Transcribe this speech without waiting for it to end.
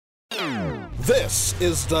This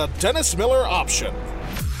is the Dennis Miller Option.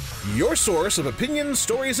 Your source of opinions,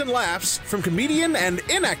 stories, and laughs from comedian and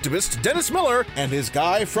inactivist Dennis Miller and his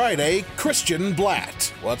guy Friday, Christian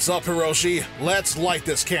Blatt. What's up, Hiroshi? Let's light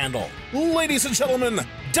this candle. Ladies and gentlemen,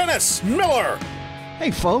 Dennis Miller!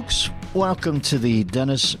 Hey, folks. Welcome to the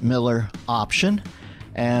Dennis Miller Option.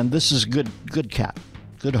 And this is good cat,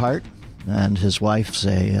 good heart. And his wife's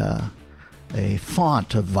a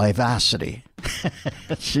font of vivacity.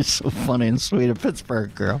 She's so funny and sweet, a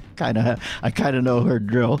Pittsburgh girl. I kind of know her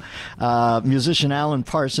drill. Musician Alan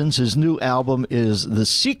Parsons, his new album is The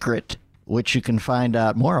Secret, which you can find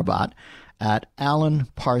out more about at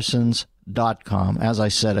alanparsons.com. As I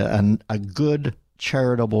said, a good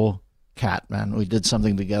charitable cat, man. We did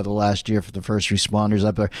something together last year for the first responders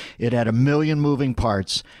up there. It had 1 million moving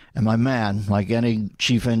parts, and my man, like any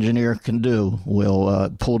chief engineer can do,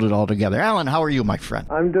 will pulled it all together. Alan, how are you, my friend?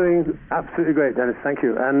 I'm doing absolutely great, Dennis. Thank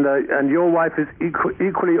you. And your wife is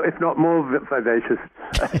equally, if not more, vivacious.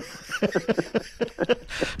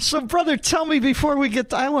 So, brother, tell me before we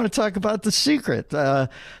get I want to talk about The Secret.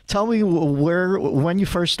 Tell me when you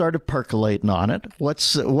first started percolating on it.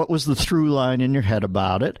 What was the through line in your head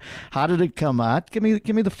about it? How did it come out? Give me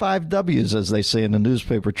the 5 W's, as they say in the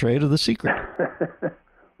newspaper trade, of The Secret.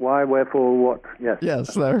 Why, wherefore, what? Yes.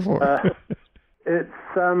 Yes, therefore. It's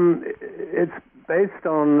based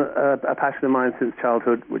on a passion of mine since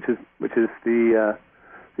childhood, which is the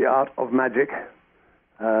art of magic,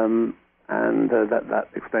 and that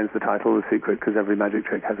explains the title, The Secret, because every magic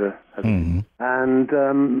trick has a. And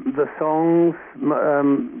the songs,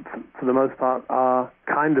 for the most part, are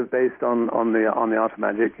kind of based on the art of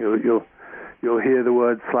magic. You'll hear the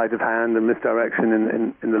word sleight of hand and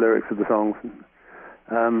misdirection in the lyrics of the songs.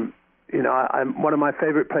 I'm one of my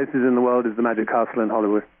favorite places in the world is the Magic Castle in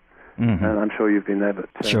Hollywood, and I'm sure you've been there. But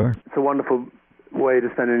sure, it's a wonderful way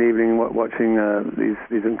to spend an evening watching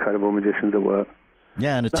these incredible magicians at work.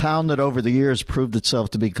 Yeah, and a town that over the years proved itself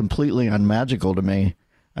to be completely unmagical to me.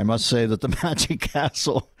 I must say that the Magic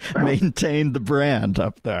Castle maintained the brand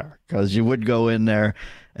up there, because you would go in there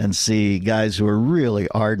and see guys who were really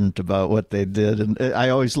ardent about what they did. And I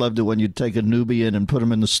always loved it when you'd take a newbie in and put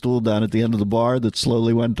him in the stool down at the end of the bar that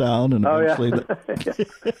slowly went down. And eventually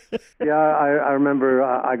yeah, I remember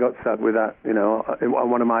I got stuck with that, on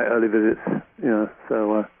one of my early visits,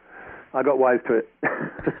 so I got wise to it.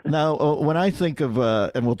 Now, when I think of,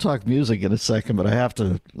 and we'll talk music in a second, but I have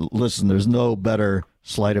to listen, there's no better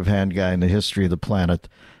sleight of hand guy in the history of the planet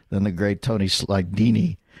than the great Tony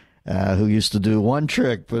Slidini, who used to do one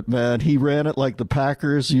trick, but man, he ran it like the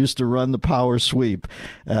Packers used to run the power sweep.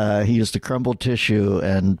 He used to crumble tissue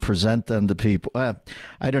and present them to people. I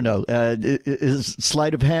don't know. Is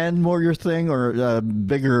sleight of hand more your thing, or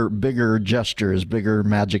bigger gestures, bigger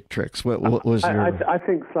magic tricks? What was your... I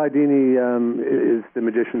think Slidini is the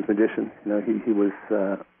magician's magician. He was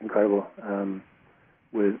incredible.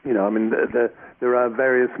 There are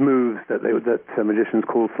various moves that magicians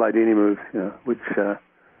call Slidini moves, which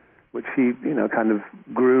he, kind of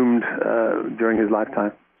groomed during his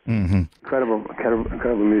lifetime. Mm-hmm. Incredible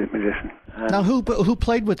magician. Now, who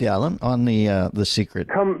played with you, Alan, on the Secret?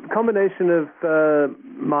 Combination of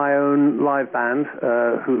my own live band,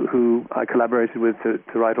 who I collaborated with to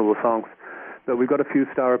write all the songs. But we've got a few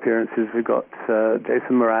star appearances. We've got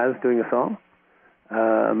Jason Mraz doing a song.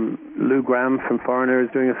 Lou Gramm from Foreigner is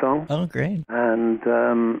doing a song. Oh, great! And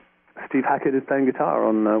Steve Hackett is playing guitar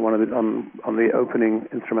on on the opening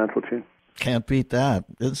instrumental tune. Can't beat that.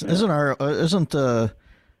 Isn't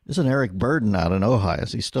Eric Burden out in Ohio?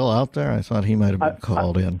 Is he still out there? I thought he might have been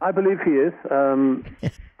called in. I believe he is. I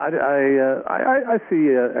see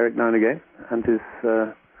Eric now and again, and his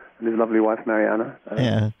lovely wife Mariana.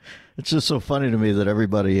 Yeah. It's just so funny to me that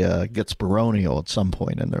everybody gets baronial at some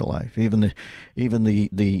point in their life. Even the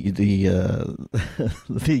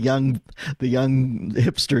young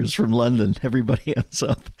hipsters from London. Everybody ends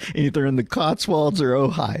up either in the Cotswolds or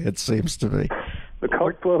Ojai. It seems to me. The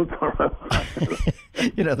Cotswolds or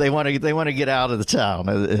Ojai. They want to get out of the town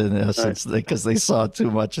in essence, because they saw too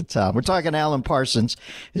much of town. We're talking Alan Parsons.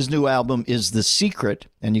 His new album is The Secret,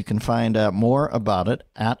 and you can find out more about it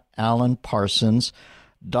at alanparsons.com.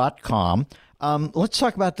 Let's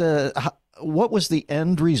talk about what was the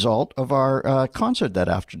end result of our concert that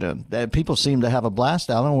afternoon. People seemed to have a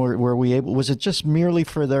blast, Alan. Was it just merely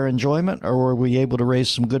for their enjoyment, or were we able to raise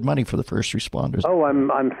some good money for the first responders? Oh,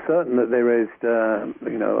 I'm certain that they raised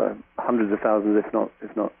hundreds of thousands, if not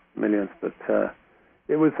millions. But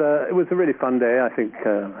It was a really fun day. I think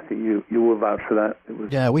you will vouch for that.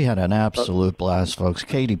 Yeah, we had an absolute blast, folks.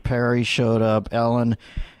 Katy Perry showed up. Ellen,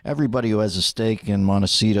 everybody who has a stake in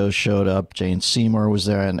Montecito showed up. Jane Seymour was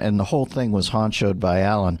there, and the whole thing was honchoed by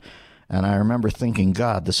Alan. And I remember thinking,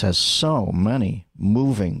 God, this has so many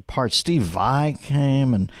moving parts. Steve Vai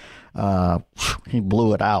came, and he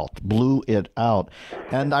blew it out.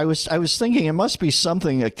 And I was thinking it must be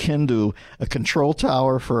something akin to a control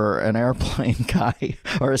tower for an airplane guy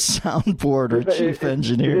or a soundboard or chief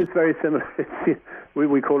engineer. It is very similar.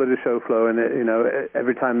 We call it a show flow, and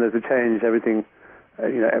every time there's a change, everything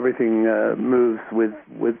moves with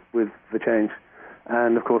the change.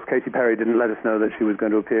 And of course, Katy Perry didn't let us know that she was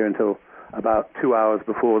going to appear until about 2 hours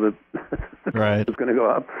before the right. was going to go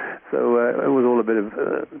up. So it was all a bit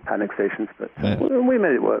of panic stations, but we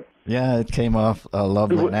made it work. Yeah, it came off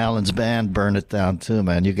lovely. And Alan's band burned it down too,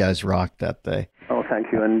 man. You guys rocked that day. Oh,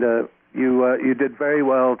 thank you. And you did very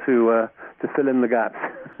well to fill in the gaps.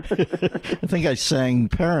 I think I sang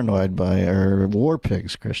 "Paranoid" by War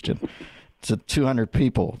Pigs, Christian. To 200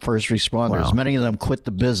 people, first responders. Wow. Many of them quit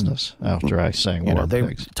the business after I sang War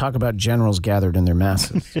Pigs. Talk about generals gathered in their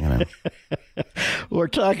masses. We're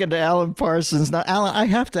talking to Alan Parsons. Now, Alan, I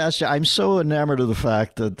have to ask you, I'm so enamored of the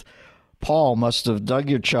fact that Paul must have dug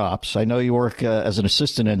your chops. I know you work as an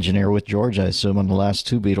assistant engineer with George, I assume, on the last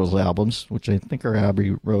two Beatles albums, which I think are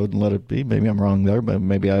Abbey Road and Let It Be. Maybe I'm wrong there, but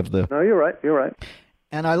maybe I have the... No, you're right.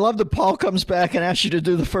 And I love that Paul comes back and asks you to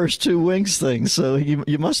do the first two Wings things. So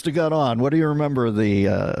you must have got on. What do you remember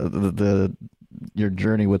your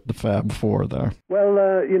journey with the Fab Four there? Well,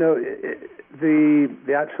 the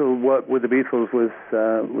actual work with the Beatles was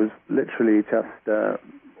literally just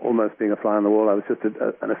almost being a fly on the wall. I was just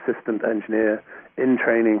an assistant engineer in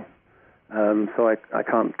training, so I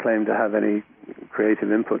can't claim to have any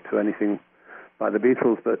creative input to anything by the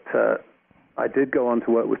Beatles. But I did go on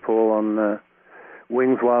to work with Paul on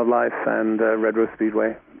Wings, Wildlife, and Red Rose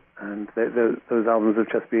Speedway, and those albums have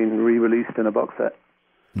just been re-released in a box set.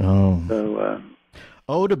 Oh.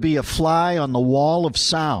 So, to be a fly on the wall of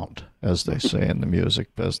sound, as they say in the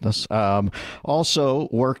music business. Also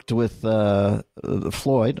worked with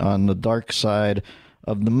Floyd on The Dark Side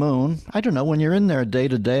of the Moon. I don't know, when you're in there day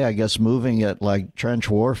to day, I guess moving at like trench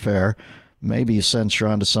warfare, maybe you sense you're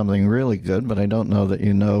onto something really good, but I don't know that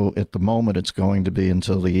at the moment it's going to be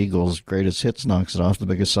until the Eagles' Greatest Hits knocks it off, the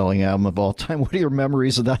biggest selling album of all time. What are your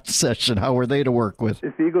memories of that session? How were they to work with?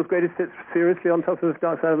 Is the Eagles' Greatest Hits seriously on top of the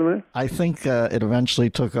Dark Side of the Moon? I think it eventually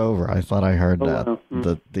took over. I thought I heard that, wow.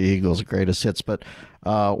 The Eagles' Greatest Hits. But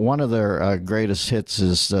one of their greatest hits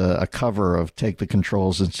is a cover of Take the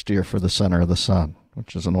Controls and Steer for the Center of the Sun,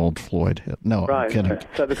 which is an old Floyd hit. No, right, I'm kidding. Right.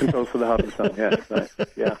 Set the Controls for the Heart of the Sun, yes, right,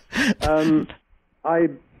 yeah. I,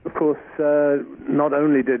 of course, not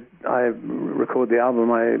only did I record the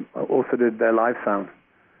album, I also did their live sound.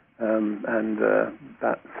 And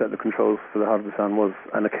that Set the Controls for the Heart of the Sun was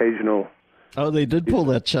an occasional... Oh, they did pull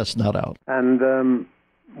that chestnut out. And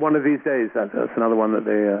One of These Days, that's another one that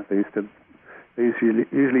they usually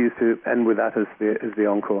used to end with that as the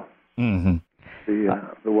encore. Mm-hmm.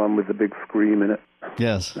 The one with the big scream in it.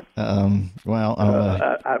 Yes.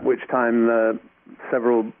 At which time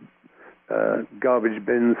several garbage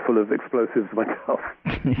bins full of explosives went off.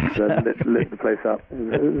 lit the place up.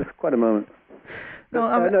 It was quite a moment.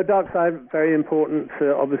 No, Dark Side, very important,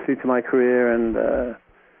 obviously, to my career, and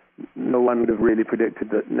no one would have really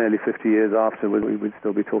predicted that nearly 50 years after we would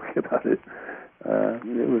still be talking about it.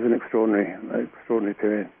 It was an extraordinary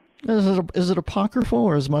period. Is it apocryphal,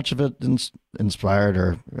 or is much of it inspired,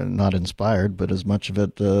 or not inspired, but is much of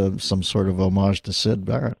it some sort of homage to Syd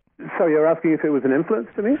Barrett? So you're asking if it was an influence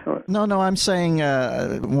to me? Or? No, I'm saying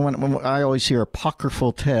when I always hear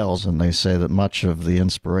apocryphal tales, and they say that much of the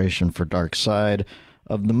inspiration for Dark Side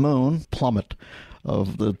of the Moon, Plummet,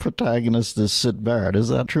 of the protagonist is Syd Barrett. Is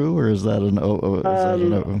that true, or is that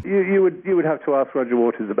You would have to ask Roger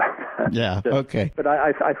Waters about that. Yeah, okay. But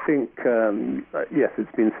I think yes,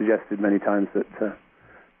 it's been suggested many times that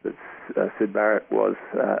Syd Barrett was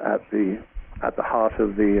at the heart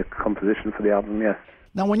of the composition for the album. Yes.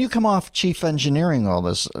 Now, when you come off chief engineering all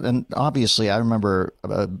this, and obviously I remember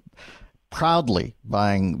proudly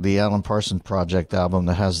buying the Alan Parsons Project album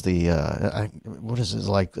that has the, what is it,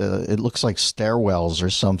 like, it looks like stairwells or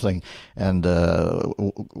something, and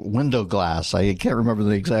window glass. I can't remember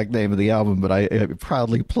the exact name of the album, but I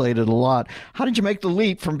proudly played it a lot. How did you make the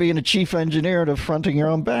leap from being a chief engineer to fronting your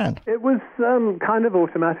own band? It was kind of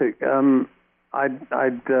automatic.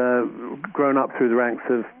 I'd grown up through the ranks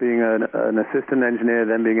of being an assistant engineer,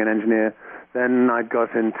 then being an engineer. Then I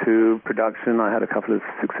got into production. I had a couple of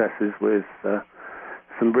successes with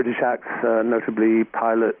some British acts, notably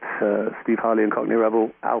Pilot, Steve Harley and Cockney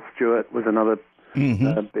Rebel. Al Stewart was another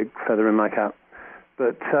big feather in my cap.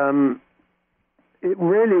 But it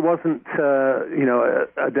really wasn't,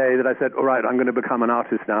 a day that I said, all right, I'm going to become an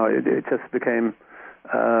artist now. It just became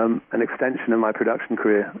an extension of my production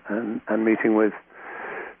career, and meeting with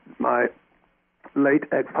my late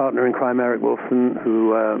ex-partner in crime, Eric Wolfson,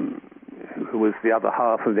 who was the other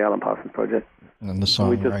half of the Alan Parsons project. And the song,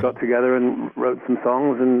 we just got together and wrote some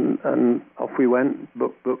songs, and off we went,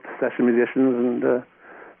 booked session musicians, and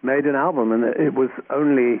made an album. And it was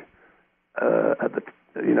only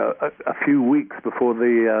a few weeks before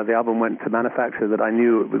the album went to manufacture that I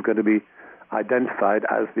knew it was going to be identified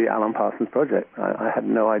as the Alan Parsons project. I had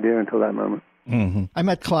no idea until that moment. Mm-hmm. I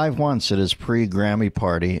met Clive once at his pre-Grammy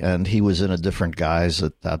party, and he was in a different guise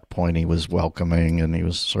at that point. He was welcoming, and he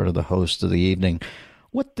was sort of the host of the evening.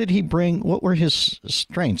 What did he bring? What were his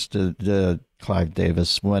strengths to Clive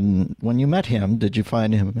Davis? When you met him, did you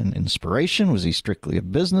find him an inspiration? Was he strictly a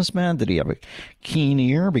businessman? Did he have a keen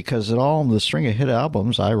ear? Because it all, the string of hit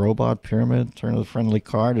albums, I, Robot, Pyramid, Turn of the Friendly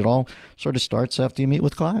Card, it all sort of starts after you meet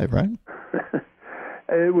with Clive, right?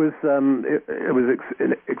 It was an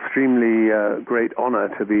extremely great honor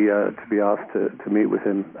to be asked to meet with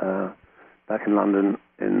him back in London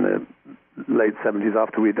in the late 70s,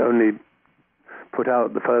 after we'd only put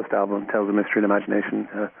out the first album, Tales of Mystery and Imagination.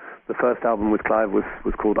 The first album with Clive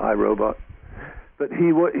was called I, Robot. But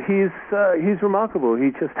he's remarkable.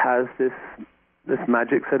 He just has this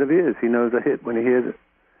magic set of ears. He knows a hit when he hears it,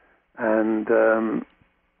 and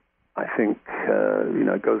I think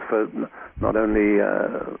it goes for not only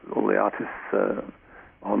all the artists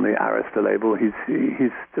on the Arista label.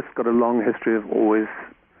 He's just got a long history of always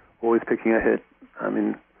picking a hit. I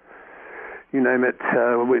mean, you name it,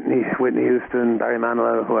 Whitney Houston, Barry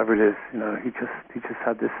Manilow, whoever it is. He just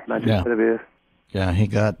had this magic set of ears. Yeah, he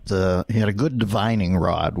had a good divining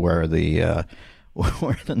rod where the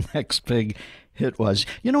next big hit was.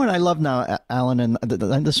 You know what I love now, Alan, and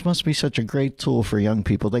this must be such a great tool for young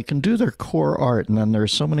people. They can do their core art, and then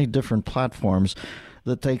there's so many different platforms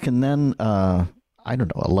that they can then,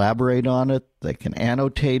 elaborate on it. They can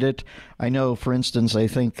annotate it. I know, for instance, I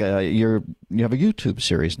think you have a YouTube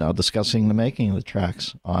series now discussing the making of the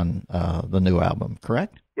tracks on the new album,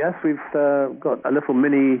 correct? Yes, we've got a little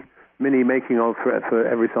mini making of for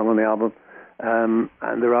every song on the album.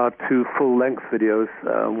 And there are 2 full-length videos,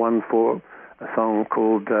 one for a song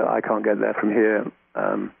called I Can't Get There From Here,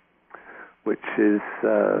 which is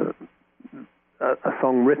a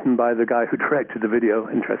song written by the guy who directed the video,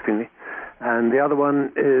 interestingly. And the other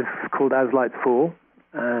one is called As Lights Fall,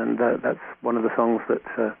 and that's one of the songs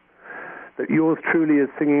that yours truly is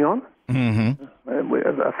singing on. Mm-hmm.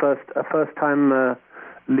 A first-time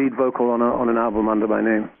lead vocal on an album under my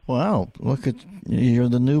name. Wow, look at you're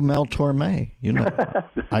the new Mel Torme.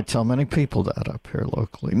 I tell many people that up here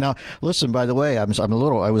locally. Now, listen. By the way, I was a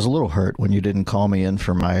little hurt when you didn't call me in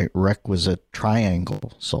for my requisite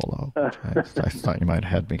triangle solo. I thought you might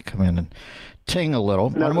have had me come in and ting a little.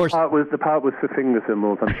 No, the part was for finger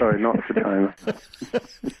symbols. I'm sorry, not for triangle.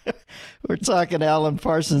 We're talking to Alan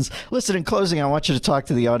Parsons. Listen, in closing, I want you to talk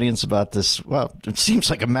to the audience about this. Well, it seems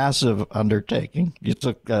like a massive undertaking. You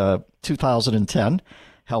took 2010,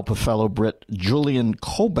 help of fellow Brit Julian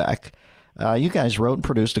Colbeck. You guys wrote and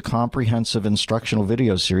produced a comprehensive instructional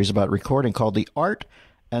video series about recording called The Art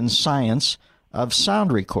and Science of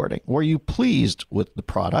Sound Recording. Were you pleased with the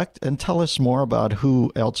product? And tell us more about who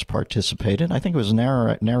else participated. I think it was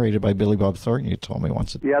narrated by Billy Bob Thornton, you told me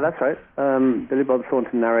once. Yeah, that's right. Billy Bob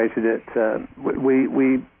Thornton narrated it.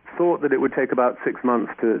 We thought that it would take about 6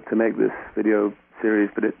 months to make this video series,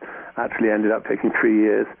 but it actually ended up taking 3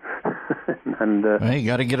 years. And hey, you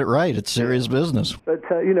got to get it right. It's serious business. But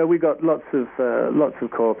we got lots of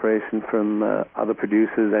cooperation from other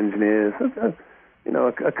producers, engineers.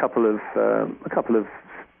 A couple of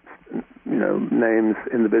names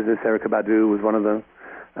in the business. Erykah Badu was one of them.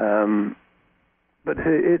 But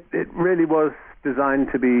it really was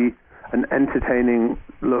designed to be an entertaining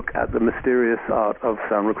look at the mysterious art of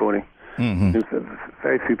sound recording. Mm-hmm.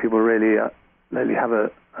 Very few people really have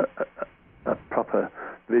a proper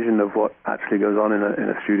vision of what actually goes on in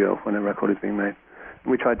a studio when a record is being made.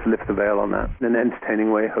 We tried to lift the veil on that in an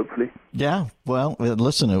entertaining way, hopefully. Yeah, well,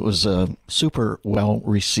 listen, it was super well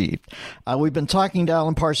received. We've been talking to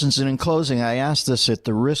Alan Parsons, and in closing, I asked this at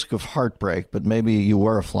the risk of heartbreak, but maybe you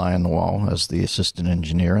were a fly on the wall as the assistant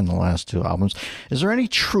engineer in the last 2 albums. Is there any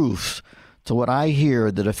truth to what I hear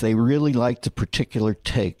that if they really liked a particular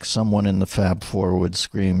take, someone in the Fab Four would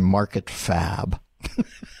scream, "Market Fab"?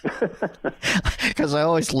 Because I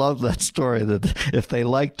always love that story that if they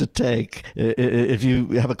like to take, if you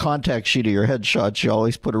have a contact sheet of your headshots, you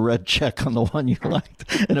always put a red check on the one you liked.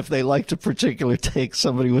 And if they liked a particular take,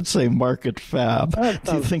 somebody would say Market Fab.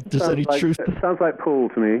 Do you think there's any truth? It sounds like Paul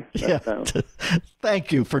to me. Yeah.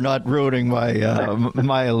 Thank you for not ruining my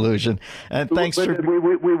my illusion. And thanks for...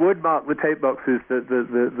 We would mark the tape boxes that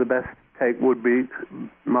the best take would be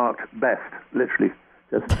marked best, literally.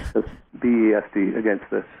 Just BEST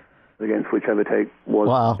against whichever take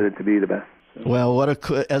was considered to be the best. So. Well,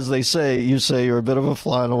 as they say, you say you're a bit of a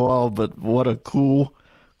fly on the wall, but what a cool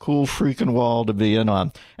freaking wall to be in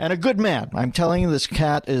on. And a good man. I'm telling you, this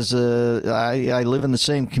cat is I live in the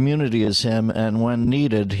same community as him, and when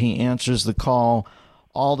needed, he answers the call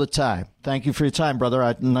all the time. Thank you for your time,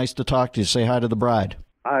 brother. Nice to talk to you. Say hi to the bride.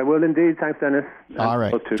 I will indeed. Thanks, Dennis. All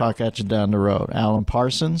right. Talk at you down the road. Alan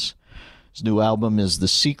Parsons. His new album is The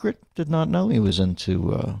Secret. Did not know he was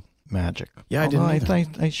into magic. Yeah, I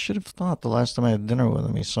didn't. I should have thought the last time I had dinner with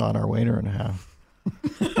him, he sought our waiter and a half.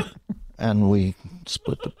 And we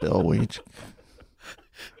split the bill.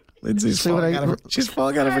 Lindsay's she's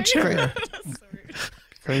falling out of her chair.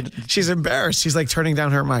 Great. She's embarrassed. She's like turning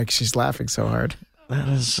down her mic. She's laughing so hard. That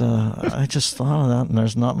is, I just thought of that, and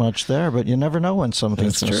there's not much there, but you never know when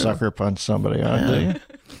something's going to sucker punch somebody, do you?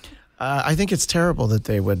 I think it's terrible that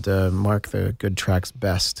they would mark the good tracks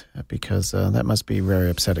best, because that must be very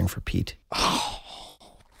upsetting for Pete. Oh,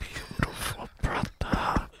 beautiful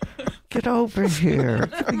brother. Get over here.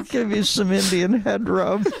 I'll give you some Indian head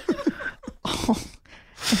rub. Oh,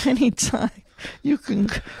 anytime. You can,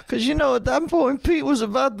 because at that point, Pete was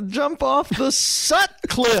about to jump off the Sut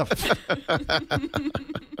Cliff.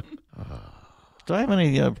 Do I have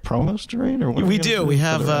any promos to read? Or we do. We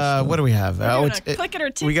have, what do we have? Click it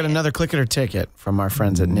or ticket. We got another click it or ticket from our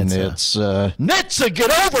friends at NHTSA. NHTSA,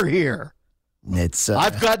 get over here. NHTSA.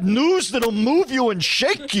 I've got news that'll move you and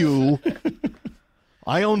shake you.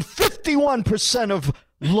 I own 51% of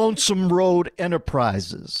Lonesome Road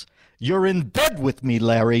Enterprises. You're in bed with me,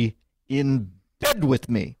 Larry. In bed with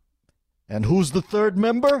me. And who's the third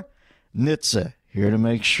member? NHTSA, here to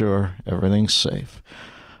make sure everything's safe.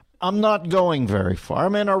 I'm not going very far.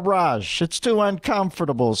 I'm in a rush. It's too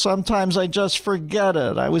uncomfortable. Sometimes I just forget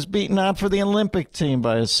it. I was beaten out for the Olympic team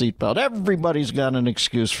by a seatbelt. Everybody's got an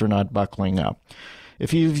excuse for not buckling up.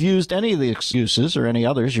 If you've used any of the excuses or any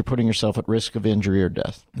others, you're putting yourself at risk of injury or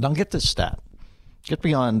death. Now get this stat. Get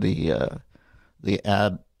beyond the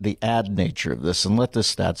ad nature of this and let this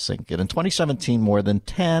stat sink in. In 2017, more than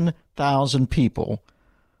 10,000 people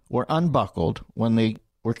were unbuckled when they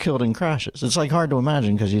were killed in crashes. It's like hard to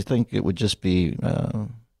imagine because you think it would just be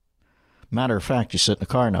matter of fact. You sit in a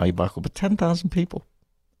car now, you buckle, but 10,000 people,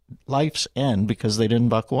 life's end because they didn't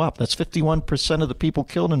buckle up. That's 51% of the people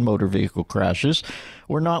killed in motor vehicle crashes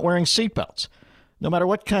were not wearing seatbelts. No matter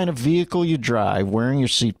what kind of vehicle you drive, wearing your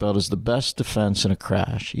seatbelt is the best defense in a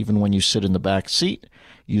crash. Even when you sit in the back seat,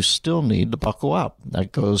 you still need to buckle up.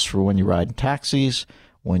 That goes for when you ride in taxis,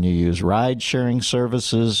 when you use ride-sharing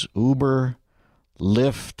services, Uber,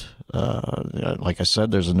 Lyft. Like I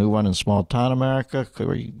said, there's a new one in small-town America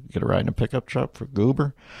where you get a ride in a pickup truck for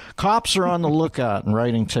Uber. Cops are on the lookout and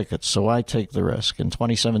writing tickets, so I take the risk. In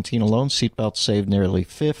 2017 alone, seatbelts saved nearly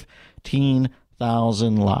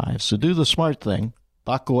 15,000 lives. So do the smart thing.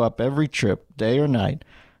 Buckle up every trip, day or night.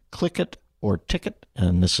 Click it or ticket,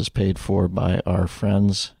 and this is paid for by our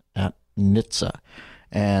friends at NHTSA.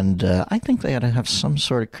 And I think they ought to have some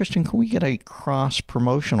sort of, Christian, can we get a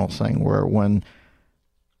cross-promotional thing where when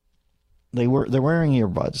they're wearing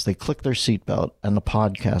earbuds, they click their seatbelt, and the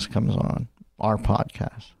podcast comes on, our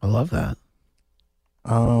podcast. I love that.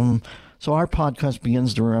 So our podcast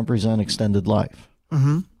begins to represent extended life.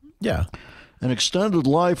 Mm-hmm. Yeah. And extended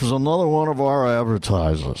life is another one of our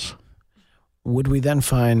advertisers. Would we then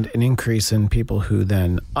find an increase in people who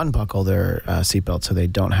then unbuckle their seatbelt so they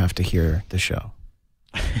don't have to hear the show?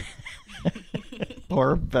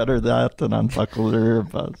 Or better that than unbuckle their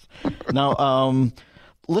earbuds. Now,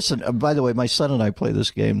 listen, by the way, my son and I play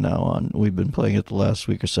this game now we've been playing it the last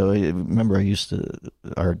week or so. Remember,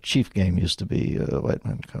 our chief game used to be White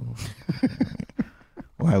Man Come.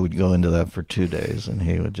 I would go into that for 2 days, and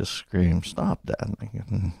he would just scream, "Stop that!"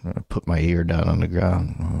 And I'd put my ear down on the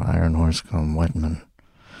ground. Iron Horse Come, Whiteman.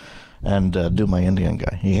 And do my Indian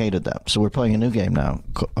guy. He hated that. So we're playing a new game now,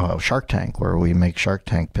 Shark Tank, where we make Shark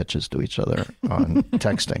Tank pitches to each other on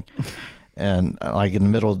texting. And like in the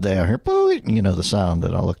middle of the day, I hear, the sound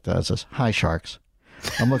that I looked at. It says, "Hi, Sharks.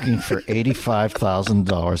 I'm looking for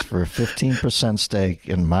 $85,000 for a 15% stake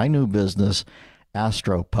in my new business,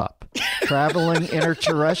 Astro Pup. Traveling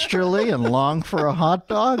interterrestrially and long for a hot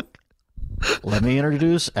dog? Let me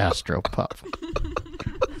introduce Astropuff.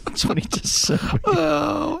 That's what he just said.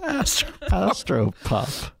 Oh,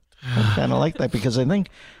 Astropuff. I kind of like that because I think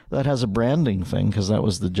that has a branding thing because that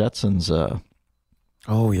was the Jetsons.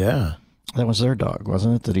 Oh, yeah. That was their dog,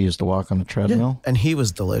 wasn't it? That he used to walk on the treadmill? Yeah. And he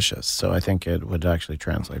was delicious, so I think it would actually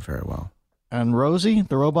translate very well. And Rosie,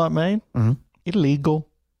 the robot maid? Mm-hmm. Illegal.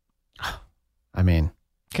 I mean...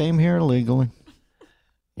 Came here illegally.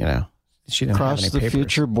 You know, she didn't crossed have any the papers.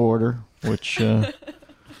 future border, which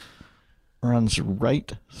runs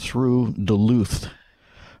right through Duluth.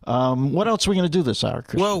 What else are we going to do this hour,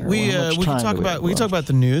 Christian? Well, we can talk about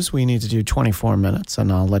the news. We need to do 24 minutes,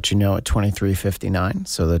 and I'll let you know at 23:59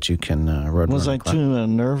 so that you can road. Was I too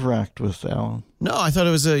nerve-wracked with Alan? No, I thought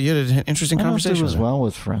it was you had an interesting conversation. I was well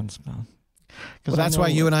with friends, man. Well, that's why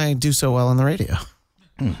you and I do so well on the radio.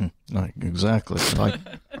 Mm-hmm. Like, exactly, like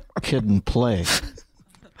Kid and Play.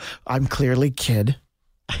 I'm clearly Kid.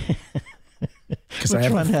 Which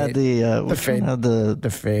one had the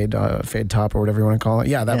fade top or whatever you want to call it?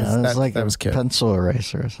 Yeah, that was Kid. Pencil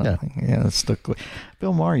eraser or something. Yeah, it stuck with.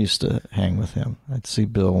 Bill Maher used to hang with him. I'd see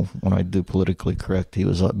Bill when I'd do Politically Correct. He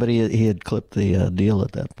was, but he had clipped the deal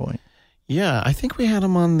at that point. Yeah, I think we had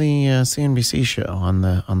him on the CNBC show on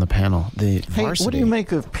the panel. The Varsity. What do you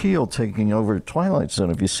make of Peel taking over Twilight Zone?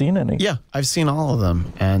 Have you seen any? Yeah, I've seen all of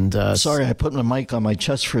them. And sorry, I put my mic on my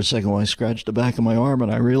chest for a second while I scratched the back of my arm, and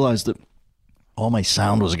I realized that all my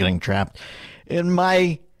sound was getting trapped in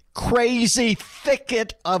my crazy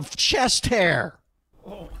thicket of chest hair.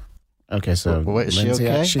 Okay, so wait, is Lindsay, she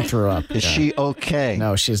okay? She threw up. Is she okay?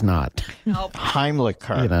 No, she's not. Nope. Heimlich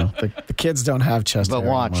her. You know, the kids don't have chest hair But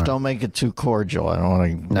watch, anymore. don't make it too cordial. I don't want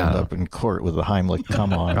to end up in court with the Heimlich.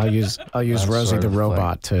 Come on. I'll use Rosie the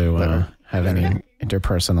robot to have any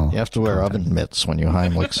interpersonal. You have to wear oven mitts when you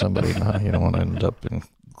Heimlich somebody. No, you don't want to end up in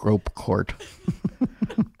grope court.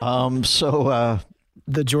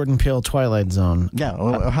 The Jordan Peele Twilight Zone.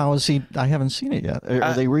 Yeah, how is he? I haven't seen it yet.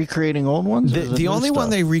 Are they recreating old ones? The only one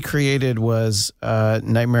they recreated was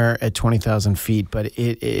Nightmare at 20,000 Feet, but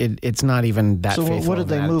it's not even that faithful. So what did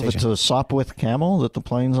they move it to? A Sopwith Camel that the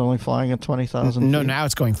plane's only flying at 20,000 feet? No, now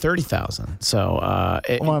it's going 30,000. So,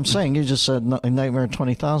 well, I'm saying you just said Nightmare at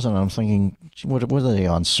 20,000. I'm thinking, what are they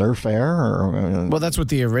on Surf Air? Well, that's what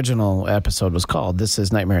the original episode was called. This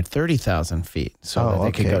is Nightmare at 30,000 feet, so that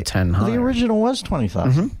they could go 10 higher. The original was 20,000.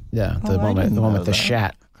 Mm-hmm. Yeah, the one with the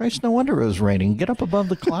shat. Christ, no wonder it was raining. Get up above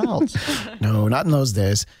the clouds. No, not in those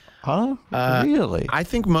days. Huh? Really? I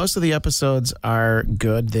think most of the episodes are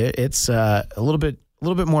good. It's a little bit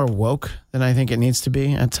more woke than I think it needs to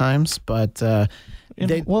be at times, but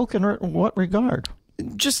woke in what regard?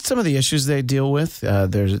 Just some of the issues they deal with.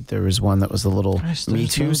 There was one that was a little Me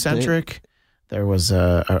Too centric. There was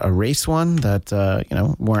a race one that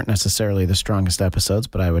weren't necessarily the strongest episodes,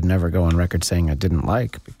 but I would never go on record saying I didn't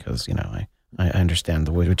like because I understand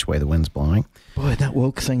which way the wind's blowing. Boy, that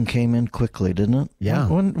woke thing came in quickly, didn't it? Yeah.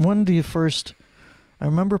 When do you first? I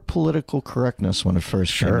remember political correctness when it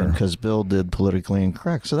first came in because Bill did Politically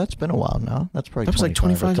Incorrect. So that's been a while now. That's probably like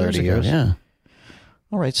 25 or 30 years ago. Yeah.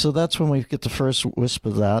 All right, so that's when we get the first wisp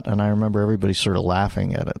of that, and I remember everybody sort of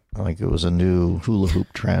laughing at it, like it was a new hula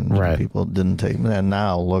hoop trend. Right. People didn't take it. And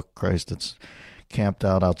now, look, Christ, it's camped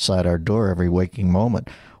out outside our door every waking moment.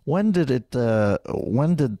 When did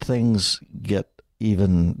things get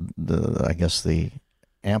even the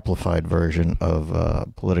amplified version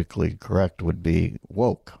of Politically Correct would be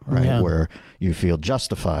woke, right? Yeah. Where you feel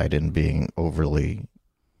justified in being overly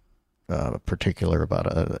particular about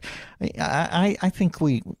it. I think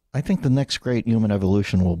the next great human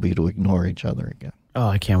evolution will be to ignore each other again. Oh,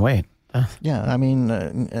 I can't wait. Yeah, I mean,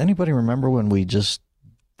 anybody remember when we just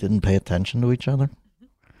didn't pay attention to each other?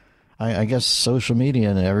 I guess social media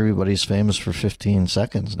and everybody's famous for 15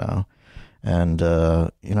 seconds now. And, I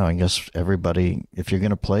guess everybody, if you're going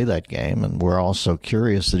to play that game, and we're all so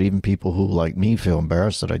curious that even people who like me feel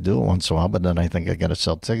embarrassed that I do it once in a while, but then I think I got to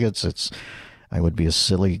sell tickets. I would be a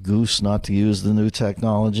silly goose not to use the new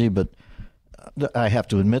technology, but I have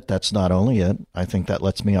to admit that's not only it. I think that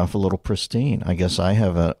lets me off a little pristine. I guess I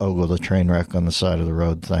have a Ogle the train wreck on the side of the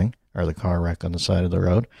road thing, or the car wreck on the side of the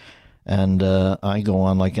road. And I go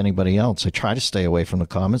on like anybody else. I try to stay away from the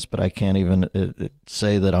comments, but I can't even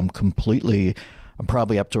say that I'm probably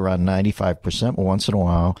up to around 95%. But once in a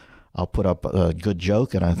while, I'll put up a good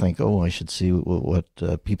joke, and I think, I should see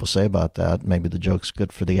what people say about that. Maybe the joke's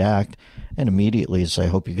good for the act. And immediately say, I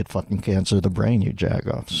hope you get fucking cancer of the brain, you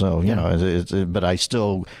jagoff. So, but I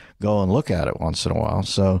still go and look at it once in a while.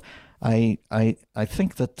 So I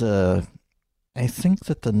think that the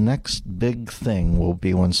next big thing will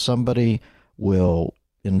be when somebody will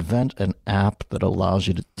invent an app that allows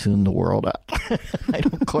you to tune the world out. I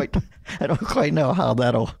don't quite know how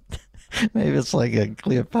that'll. Maybe it's like a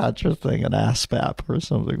Cleopatra thing, an ASP app or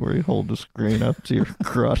something, where you hold the screen up to your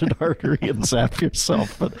carotid artery and zap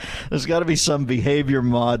yourself. But there's got to be some behavior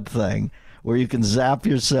mod thing where you can zap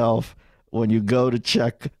yourself when you go to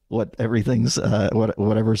check what everything's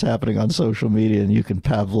whatever's happening on social media, and you can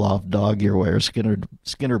Pavlov dog your way or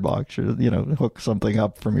Skinner box, or hook something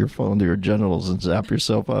up from your phone to your genitals and zap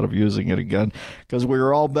yourself out of using it again, because we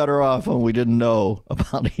were all better off when we didn't know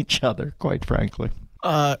about each other, quite frankly.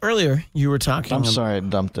 Earlier you were talking. I'm sorry I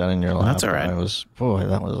dumped that in your lap. That's all right.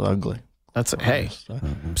 That was ugly. Hey,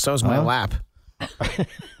 so's my lap.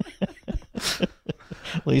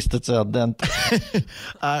 At least it's al dente.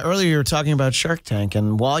 Earlier you were talking about Shark Tank,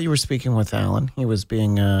 and while you were speaking with Alan, he was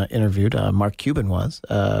being interviewed, Mark Cuban was,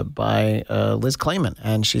 by Liz Clayman.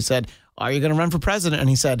 And she said, "Are you going to run for president?" And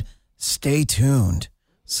he said, "Stay tuned."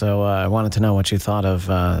 So I wanted to know what you thought of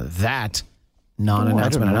that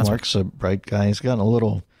non-announcement. Mark's a bright guy. He's gotten a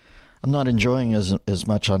little... I'm not enjoying as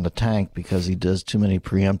much on the tank because he does too many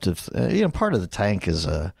preemptive... part of the tank is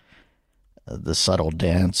the subtle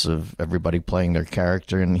dance of everybody playing their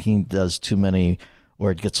character, and he does too many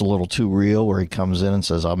where it gets a little too real, where he comes in and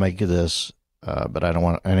says, "I'll make you this, but I don't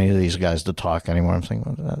want any of these guys to talk anymore." I'm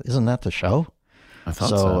thinking, isn't that the show? I thought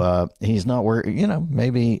so. He's not where,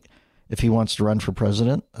 maybe if he wants to run for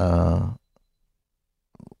president,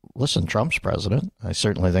 listen, Trump's president. I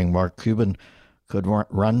certainly think Mark Cuban could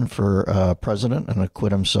run for president and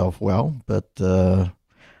acquit himself well, but I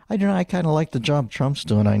don't know. I kind of like the job Trump's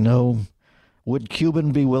doing. I know. Would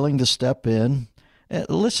Cuban be willing to step in?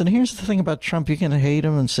 Listen, here's the thing about Trump. You can hate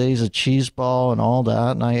him and say he's a cheeseball and all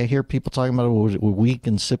that, and I hear people talking about what a weak,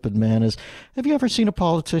 insipid man is. Have you ever seen a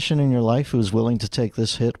politician in your life who's willing to take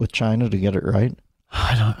this hit with China to get it right?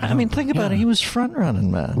 I mean, think about it. He was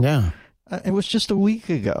front-running, man. Yeah. It was just a week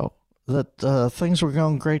ago that things were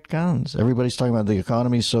going great guns. Everybody's talking about the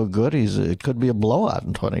economy's so good, it could be a blowout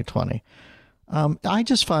in 2020. I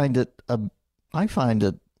just find it... I find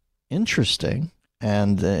it interesting,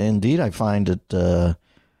 and indeed I find it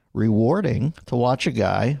rewarding to watch a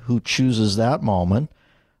guy who chooses that moment,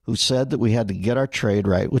 who said that we had to get our trade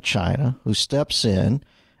right with China, who steps in.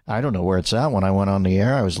 I don't know where it's at. When I went on the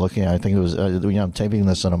air, I was looking, I think it was, I'm taping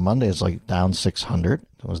this on a Monday, it's like down 600.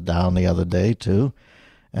 It was down the other day too.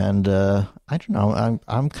 And I don't know,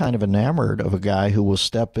 I'm kind of enamored of a guy who will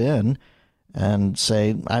step in and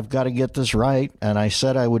say, "I've got to get this right, and I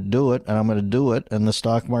said I would do it, and I'm going to do it, and the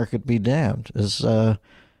stock market be damned." Isn't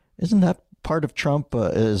that part of Trump?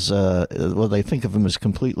 Well, they think of him as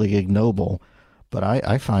completely ignoble, but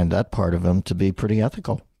I find that part of him to be pretty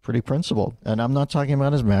ethical, pretty principled. And I'm not talking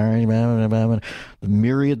about his marriage, the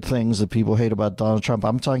myriad things that people hate about Donald Trump.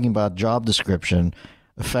 I'm talking about job description,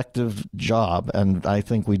 effective job, and I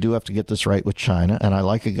think we do have to get this right with China, and I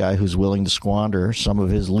like a guy who's willing to squander some of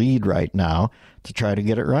his lead right now to try to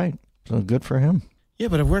get it right. So good for him. Yeah,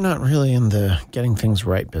 but we're not really in the getting things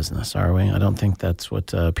right business, are we? I don't think that's what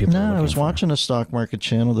people are looking I was for. watching a stock market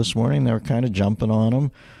channel this morning. They were kind of jumping on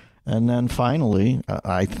him, and then finally,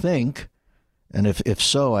 I think, and if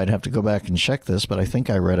so, I'd have to go back and check this, but I think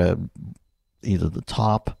I read either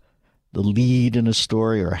the lead in a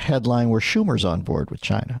story or a headline where Schumer's on board with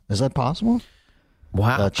China. Is that possible?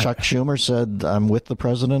 Wow. Chuck Schumer said, "I'm with the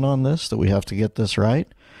president on this, that we have to get this right."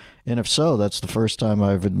 And if so, that's the first time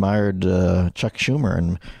I've admired Chuck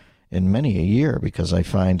Schumer in many a year, because I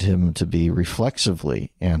find him to be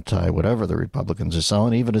reflexively anti whatever the Republicans are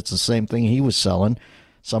selling, even if it's the same thing he was selling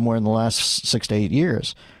somewhere in the last 6 to 8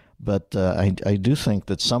 years. But I do think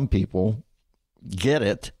that some people get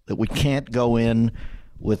it, that we can't go in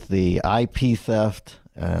with the IP theft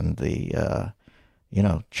and the,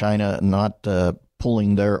 China not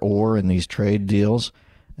pulling their oar in these trade deals.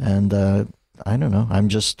 And I don't know. I'm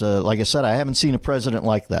just, like I said, I haven't seen a president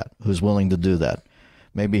like that who's willing to do that.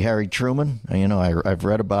 Maybe Harry Truman. I've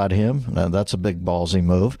read about him. That's a big ballsy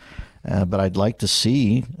move. But I'd like to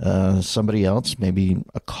see somebody else. Maybe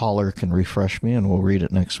a caller can refresh me, and we'll read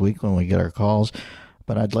it next week when we get our calls.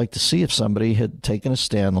 But I'd like to see if somebody had taken a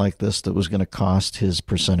stand like this that was going to cost his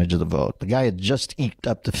percentage of the vote. The guy had just eked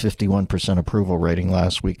up to 51% approval rating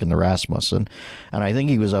last week in the Rasmussen, and I think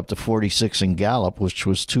he was up to 46 in Gallup, which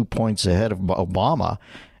was 2 points ahead of Obama.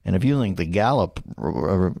 And if you think the Gallup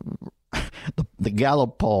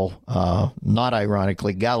poll, not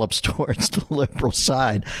ironically, gallops towards the liberal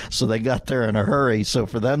side, so they got there in a hurry. So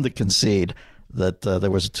for them to concede, that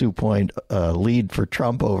there was a 2-point lead for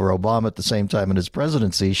Trump over Obama at the same time in his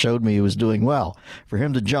presidency showed me he was doing well. For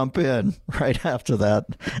him to jump in right after that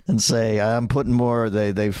and say, I'm putting more,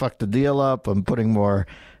 they fucked the deal up, I'm putting more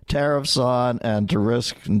tariffs on, and to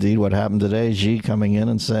risk, indeed, what happened today, Xi coming in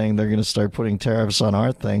and saying they're going to start putting tariffs on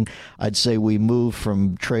our thing, I'd say we move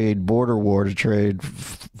from trade border war to trade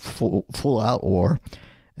full-out war.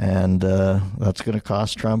 And that's going to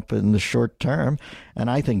cost Trump in the short term. And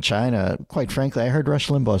I think China, quite frankly, I heard Rush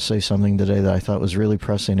Limbaugh say something today that I thought was really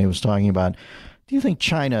pressing. He was talking about, do you think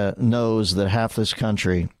China knows that half this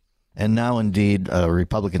country, and now indeed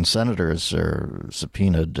Republican senators are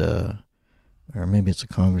subpoenaed, or maybe it's a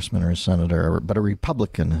congressman or a senator, but a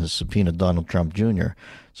Republican has subpoenaed Donald Trump Jr.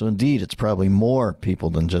 So indeed, it's probably more people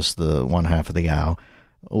than just the one half of the aisle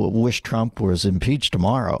wish Trump was impeached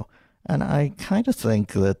tomorrow. And I kind of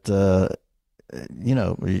think that,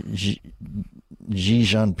 Xi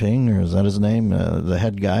Jinping, or is that his name, the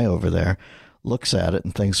head guy over there, looks at it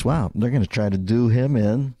and thinks, wow, they're going to try to do him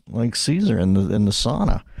in like Caesar in the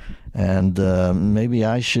sauna. And maybe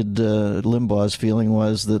Limbaugh's feeling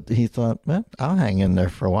was that he thought, I'll hang in there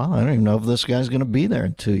for a while. I don't even know if this guy's going to be there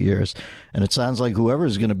in 2 years. And it sounds like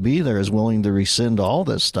whoever's going to be there is willing to rescind all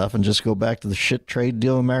this stuff and just go back to the shit trade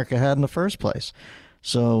deal America had in the first place.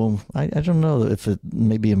 So I don't know if it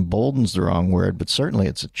maybe emboldens the wrong word, but certainly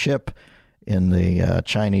it's a chip in the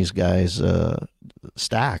Chinese guy's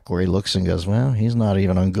stack where he looks and goes, well, he's not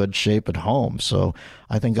even on good shape at home. So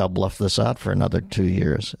I think I'll bluff this out for another 2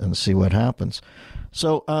 years and see what happens.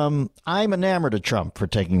 So I'm enamored of Trump for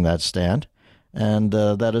taking that stand. And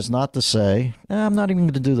that is not to say, I'm not even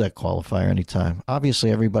going to do that qualifier anytime. Obviously,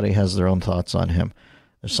 everybody has their own thoughts on him.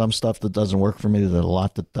 There's some stuff that doesn't work for me. There's a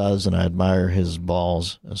lot that does, and I admire his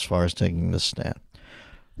balls as far as taking this stand.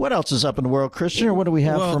 What else is up in the world, Christian? Or what do we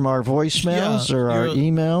have from our voicemails or our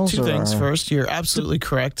emails? Two things. First, you're absolutely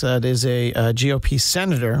correct. It is a GOP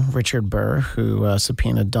Senator, Richard Burr, who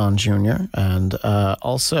subpoenaed Don Jr. And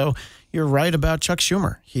also, you're right about Chuck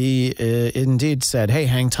Schumer. He indeed said, hey,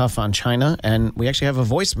 hang tough on China. And we actually have a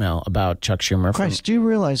voicemail about Chuck Schumer. Christ, do you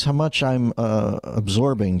realize how much I'm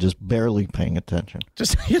absorbing, just barely paying attention?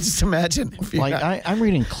 Just imagine. I'm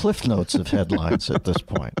reading cliff notes of headlines at this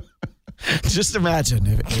point. Just imagine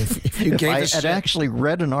if you gave I had actually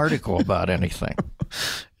read an article about anything.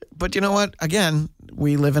 But you know what? Again,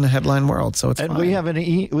 we live in a headline world, so it's fine. We have a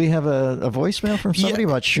voicemail from somebody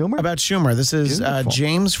about Schumer? About Schumer. This is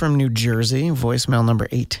James from New Jersey, voicemail number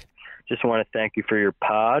 8. Just want to thank you for your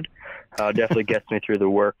pod. Definitely gets me through the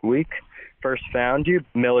work week. First found you,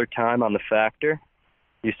 Miller Time on The Factor.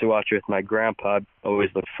 Used to watch it with my grandpa.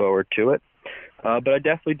 Always look forward to it. But I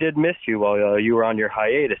definitely did miss you while you were on your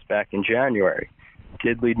hiatus back in January. It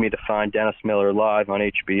did lead me to find Dennis Miller live on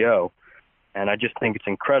HBO. And I just think it's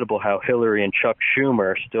incredible how Hillary and Chuck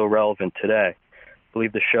Schumer are still relevant today. I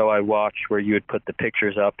believe the show I watched where you would put the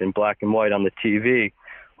pictures up in black and white on the TV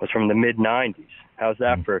was from the mid-'90s. How's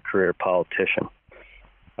that for a career politician?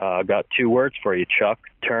 I got 2 words for you, Chuck.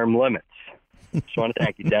 Term limits. Just want to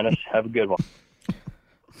thank you, Dennis. Have a good one.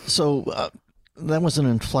 So that was an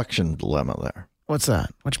inflection dilemma there. What's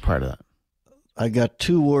that? Which part of that? I got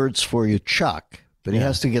 2 words for you, Chuck, but he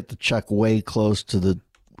has to get the Chuck way close to the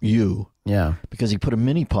you. Yeah. Because he put a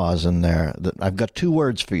mini pause in there that I've got 2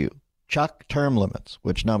 words for you. Chuck, term limits,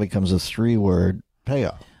 which now becomes a 3-word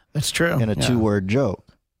payoff. That's true. And a 2-word joke.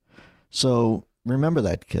 So remember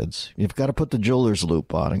that, kids. You've got to put the jeweler's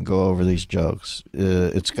loop on and go over these jokes.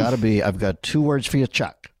 It's got to be, I've got 2 words for you,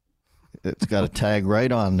 Chuck. It's got to tag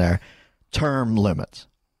right on there. Term limits.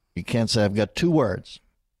 You can't say, I've got 2 words.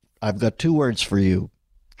 I've got 2 words for you.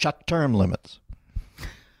 Chuck, term limits.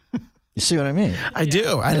 You see what I mean? I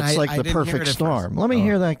do. It's like the perfect storm. Let me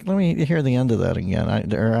hear that. Let me hear the end of that again. I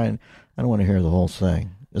don't want to hear the whole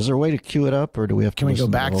thing. Is there a way to cue it up, or do we have to? Can we go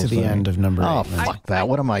back to the end of number 8? Oh, fuck that!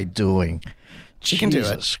 What am I doing? She can do it.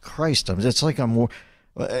 Jesus Christ! It's like I'm.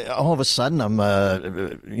 All of a sudden, I'm,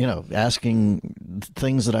 asking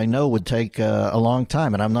things that I know would take a long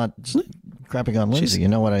time, and I'm not crapping on Lindsay. You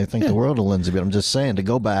know what I think the world of Lindsay, but I'm just saying to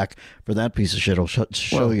go back for that piece of shit will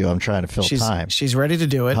show you I'm trying to fill time. She's ready to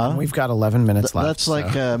do it. And we've got 11 minutes left. That's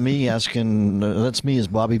like me asking. That's me as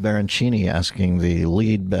Bobby Barancini asking the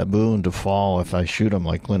lead baboon to fall if I shoot him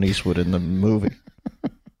like Clint Eastwood in the movie.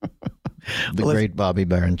 Great Bobby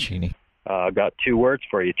Barancini. Got 2 words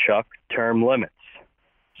for you, Chuck. Term limits.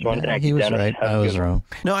 He was right. I was wrong.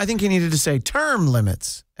 No, I think he needed to say term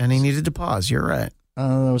limits, and he needed to pause. You're right.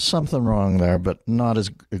 There was something wrong there, but not as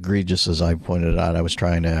egregious as I pointed out. I was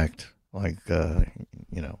trying to act like,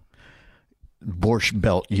 Borscht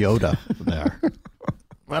Belt Yoda there.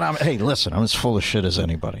 But hey, listen, I'm as full of shit as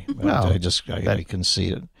anybody. I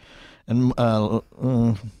concede it. And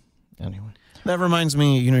anyway. That reminds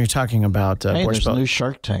me, you're talking about there's a new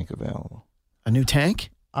Shark Tank available. A new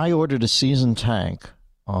tank? I ordered a season tank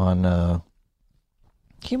on...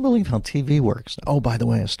 can't believe how TV works. Oh, by the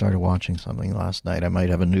way, I started watching something last night. I might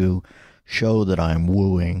have a new show that I'm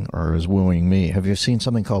wooing or is wooing me. Have you seen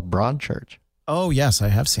something called Broadchurch? Oh, yes, I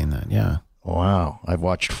have seen that, yeah. Wow. I've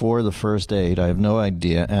watched 4 of the first 8. I have no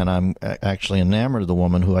idea. And I'm actually enamored of the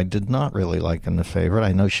woman who I did not really like in The Favorite.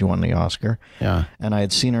 I know she won the Oscar. Yeah. And I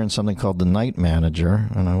had seen her in something called The Night Manager,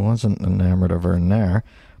 and I wasn't enamored of her in there.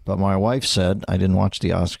 But my wife said, I didn't watch the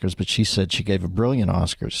Oscars, but she said she gave a brilliant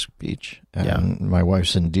Oscars speech. And my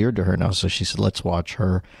wife's endeared to her now, so she said, let's watch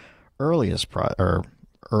her earlier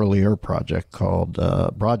project called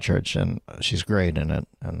Broadchurch, and she's great in it,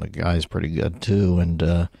 and the guy's pretty good too.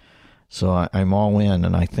 And so I'm all in,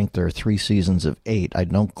 and I think there are 3 seasons of 8. I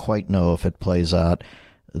don't quite know if it plays out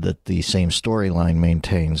that the same storyline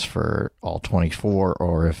maintains for all 24,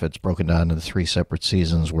 or if it's broken down into 3 separate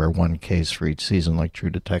seasons where one case for each season, like True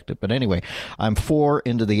Detective. But anyway, I'm 4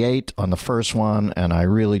 into the 8 on the first one, and I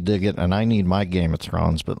really dig it, and I need my Game of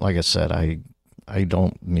Thrones. But like I said, I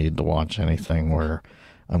don't need to watch anything where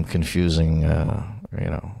I'm confusing,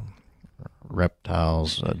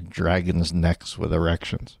 reptiles, dragons' necks with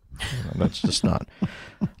erections. That's just not.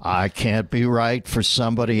 I can't be right for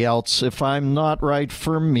somebody else if I'm not right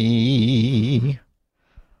for me.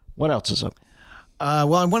 What else is up?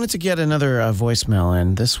 Well, I wanted to get another voicemail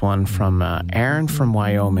in. This one from Aaron from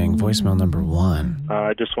Wyoming, voicemail number 1.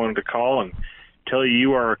 I just wanted to call and tell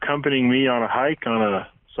you are accompanying me on a hike on a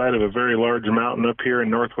side of a very large mountain up here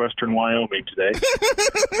in northwestern Wyoming today.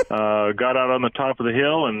 Got out on the top of the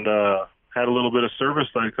hill and had a little bit of service.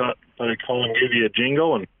 I thought I'd call and give you a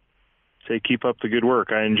jingle and say keep up the good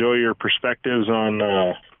work. I enjoy your perspectives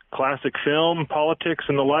on classic film, politics,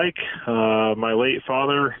 and the like. My late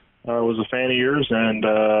father was a fan of yours, and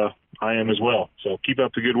I am as well. So keep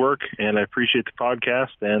up the good work, and I appreciate the podcast,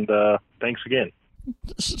 and thanks again.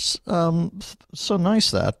 So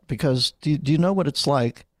nice that, because do you know what it's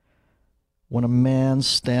like when a man's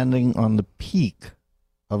standing on the peak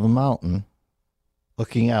of a mountain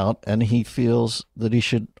looking out and he feels that he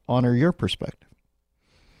should honor your perspective?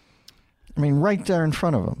 I mean, right there in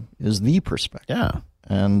front of him is the perspective. Yeah.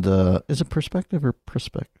 And is it perspective or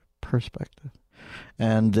perspective? Perspective.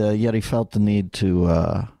 And yet he felt the need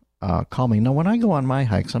to call me. Now, when I go on my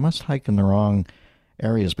hikes, I must hike in the wrong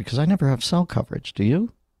areas because I never have cell coverage. Do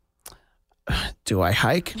you? Do I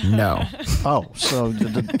hike? No. Oh, so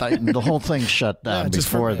the whole thing shut down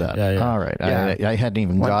before that. Yeah. All right. Yeah. I hadn't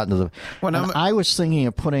even gotten to the... I was thinking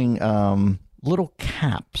of putting little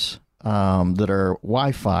caps that are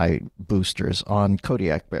Wi-Fi boosters on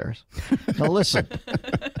Kodiak bears. Now, listen,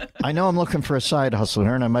 I know I'm looking for a side hustle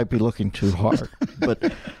here, and I might be looking too hard, but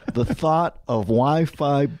the thought of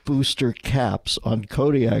Wi-Fi booster caps on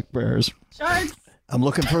Kodiak bears... Sharks! I'm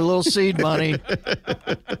looking for a little seed money.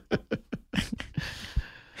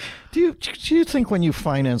 Do you think when you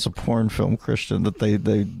finance a porn film, Christian, that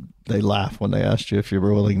they laugh when they asked you if you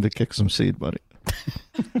were willing to kick some seed money?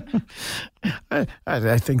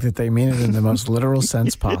 I think that they mean it in the most literal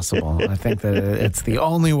sense possible. I think that it's the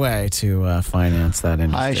only way to finance that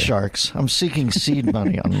industry. Hi, sharks. I'm seeking seed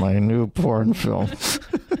money on my new porn film.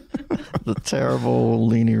 The terrible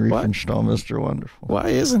Leni Riefenstahl, Mr. Wonderful. Why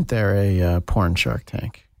isn't there a porn Shark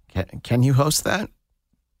Tank? Can you host that?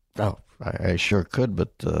 Oh, I sure could,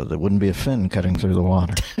 but there wouldn't be a fin cutting through the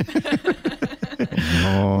water.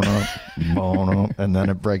 Bone up, and then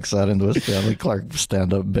it breaks out into a Stanley Clark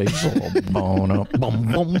stand-up bass solo. Bone up,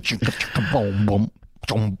 boom, boom, chicka, chicka, boom, boom,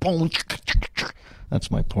 boom, boom, chicka, chicka, chicka. That's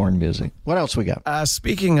my porn music. What else we got?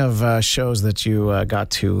 Speaking of shows that you got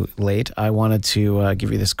to late, I wanted to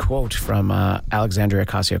give you this quote from Alexandria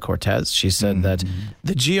Ocasio Cortez. She said that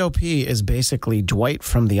the GOP is basically Dwight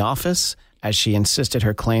from The Office, as she insisted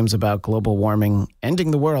her claims about global warming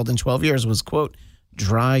ending the world in 12 years was, quote,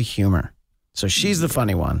 dry humor. So she's the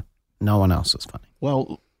funny one. No one else is funny.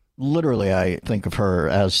 Well, literally, I think of her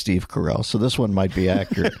as Steve Carell, so this one might be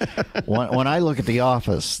accurate. When I look at The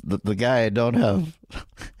Office, the guy I don't have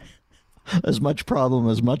as much problem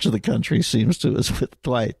as much of the country seems to is with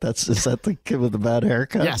Dwight. Is that the kid with the bad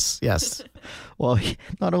haircut? Yes. Well,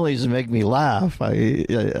 not only does he make me laugh, I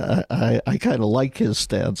kind of like his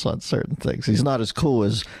stance on certain things. He's not as cool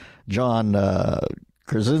as John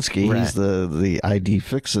Krasinski. Right. He's the ID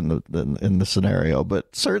fix in the scenario,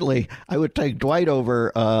 but certainly I would take Dwight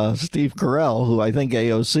over Steve Carell, who I think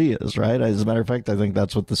AOC is, right? As a matter of fact, I think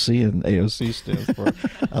that's what the C in AOC stands for.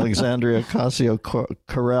 Alexandria Ocasio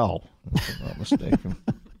Cortez, if I'm not mistaken.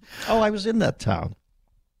 Oh, I was in that town.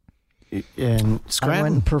 In Scranton? I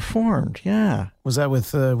went and performed, yeah. Was that with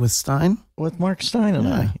Stein? With Mark Stein and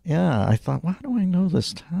I. Yeah, I thought, why do I know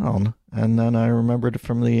this town? And then I remembered it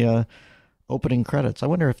from the opening credits. I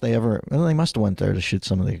wonder if they must have went there to shoot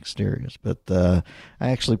some of the exteriors. But I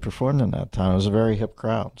actually performed in that town. It was a very hip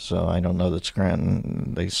crowd, so I don't know that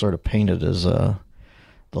Scranton, they sort of painted as the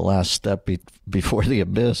last step before the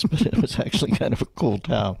abyss, but it was actually kind of a cool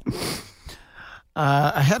town.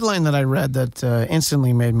 A headline that I read that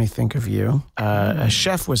instantly made me think of you. A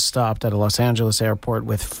chef was stopped at a Los Angeles airport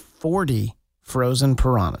with 40 frozen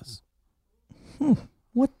piranhas.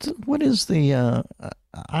 What is the...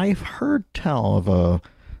 I've heard tell of a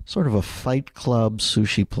sort of a Fight Club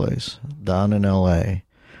sushi place down in L.A.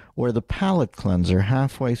 where the palate cleanser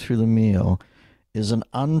halfway through the meal is an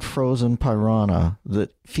unfrozen piranha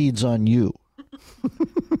that feeds on you.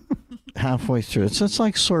 Halfway through. It's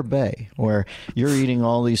like sorbet, where you're eating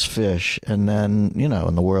all these fish, and then,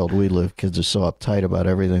 in the world we live, kids are so uptight about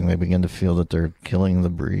everything, they begin to feel that they're killing the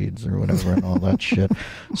breeds or whatever and all that shit.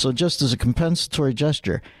 So just as a compensatory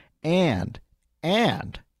gesture, and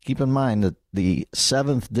keep in mind that the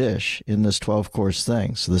 7th dish in this 12-course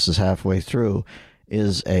thing, so this is halfway through,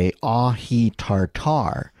 is a ahi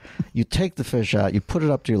tartare. You take the fish out, you put it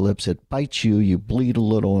up to your lips, it bites you, you bleed a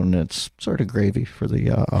little, and it's sort of gravy for the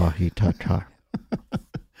ahi tartare.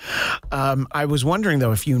 I was wondering,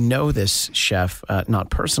 though, if you know this chef, not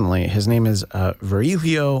personally. His name is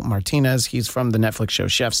Virilio Martinez. He's from the Netflix show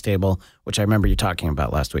Chef's Table, which I remember you talking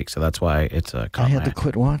about last week, so that's why it's caught I had to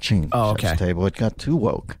quit watching Chef's Table. It got too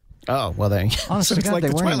woke. Oh, well, they honestly, so like they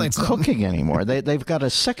the weren't even cooking anymore. They've got a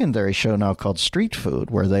secondary show now called Street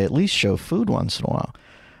Food, where they at least show food once in a while.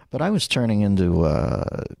 But I was turning into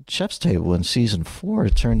Chef's Table in season 4.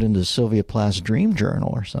 It turned into Sylvia Plath's Dream Journal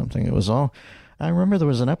or something. It was all... I remember there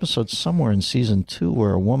was an episode somewhere in season 2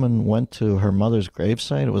 where a woman went to her mother's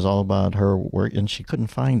gravesite. It was all about her work, and she couldn't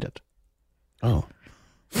find it. Oh.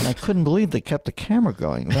 And I couldn't believe they kept the camera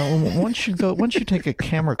going. Now, once you take a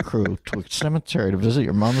camera crew to a cemetery to visit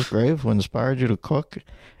your mom's grave who inspired you to cook,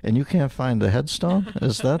 and you can't find the headstone,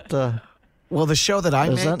 is that... Well, the show that I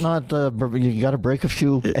make... Is that not... you got to break a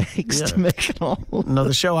few eggs to make it all? No,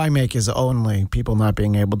 the show I make is only people not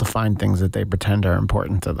being able to find things that they pretend are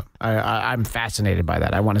important to them. I'm fascinated by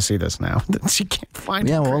that. I want to see this now. She can't find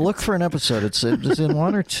it. Yeah, well, look for an episode. It's in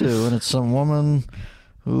 1 or 2, and it's some woman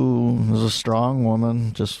who is a strong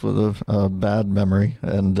woman, just with a bad memory.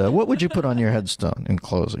 And what would you put on your headstone in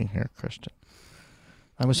closing here, Christian?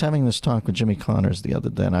 I was having this talk with Jimmy Connors the other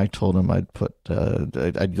day, and I told him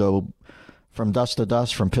I'd go... From dust to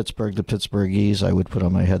dust, from Pittsburgh to Pittsburghese, I would put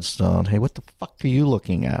on my headstone, hey, what the fuck are you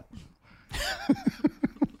looking at?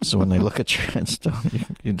 So when they look at your headstone,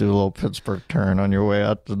 you do a little Pittsburgh turn on your way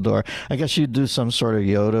out the door. I guess you'd do some sort of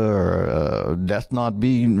Yoda or Death Not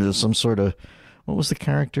Be, some sort of, what was the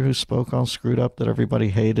character who spoke all screwed up that everybody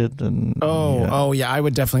hated? And yeah, I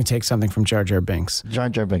would definitely take something from Jar Jar Binks. Jar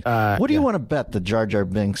Jar Binks. What do you want to bet that Jar Jar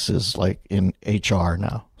Binks is like in HR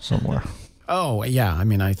now somewhere? Oh, yeah. I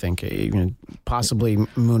mean, I think possibly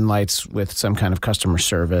moonlights with some kind of customer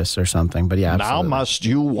service or something. But yeah, absolutely. Now must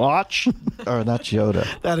you watch? Or that's Yoda.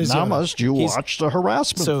 That is now Yoda. Must you watch the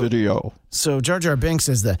harassment video? So Jar Jar Binks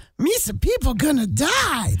is the, me some people gonna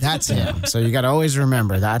die. That's him. So you got to always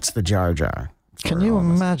remember, that's the Jar Jar. Can you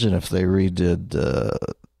imagine if they redid,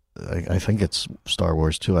 I think it's Star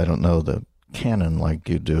Wars 2, I don't know the canon like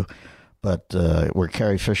you do, but where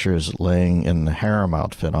Carrie Fisher is laying in the harem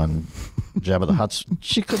outfit on Jabba the Hutt's,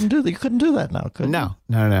 you couldn't do that now, could you?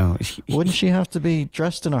 No. Wouldn't she have to be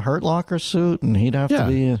dressed in a Hurt Locker suit, and he'd have to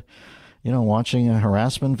be, watching a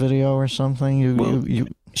harassment video or something?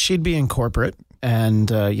 She'd be in corporate, and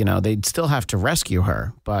they'd still have to rescue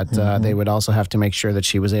her, but they would also have to make sure that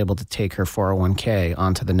she was able to take her 401k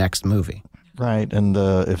onto the next movie. Right, and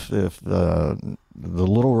if the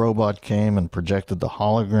little robot came and projected the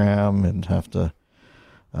hologram, and have to,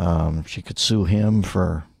 she could sue him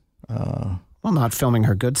for, not filming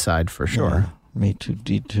her good side for sure. Yeah, Me Too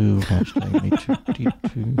D2 hashtag Me Too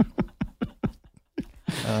D2.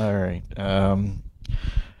 All right,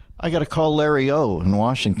 I got to call Larry O in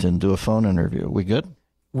Washington, do a phone interview. We good?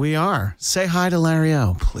 We are. Say hi to Larry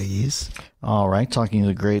O, please. All right, talking to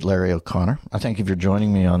the great Larry O'Connor. I thank you for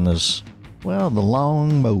joining me on this. Well, the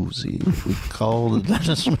long mosey, we call the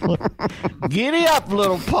Dennis Miller. Giddy up,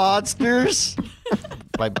 little podsters.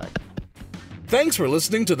 Bye-bye. Thanks for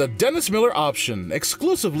listening to the Dennis Miller Option,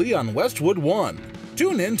 exclusively on Westwood One.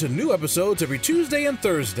 Tune in to new episodes every Tuesday and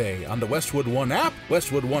Thursday on the Westwood One app,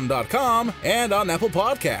 westwood1.com, and on Apple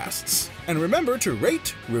Podcasts. And remember to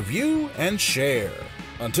rate, review, and share.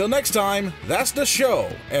 Until next time, that's the show,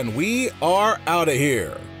 and we are out of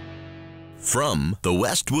here. From the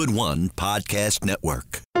Westwood One Podcast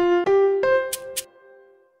Network.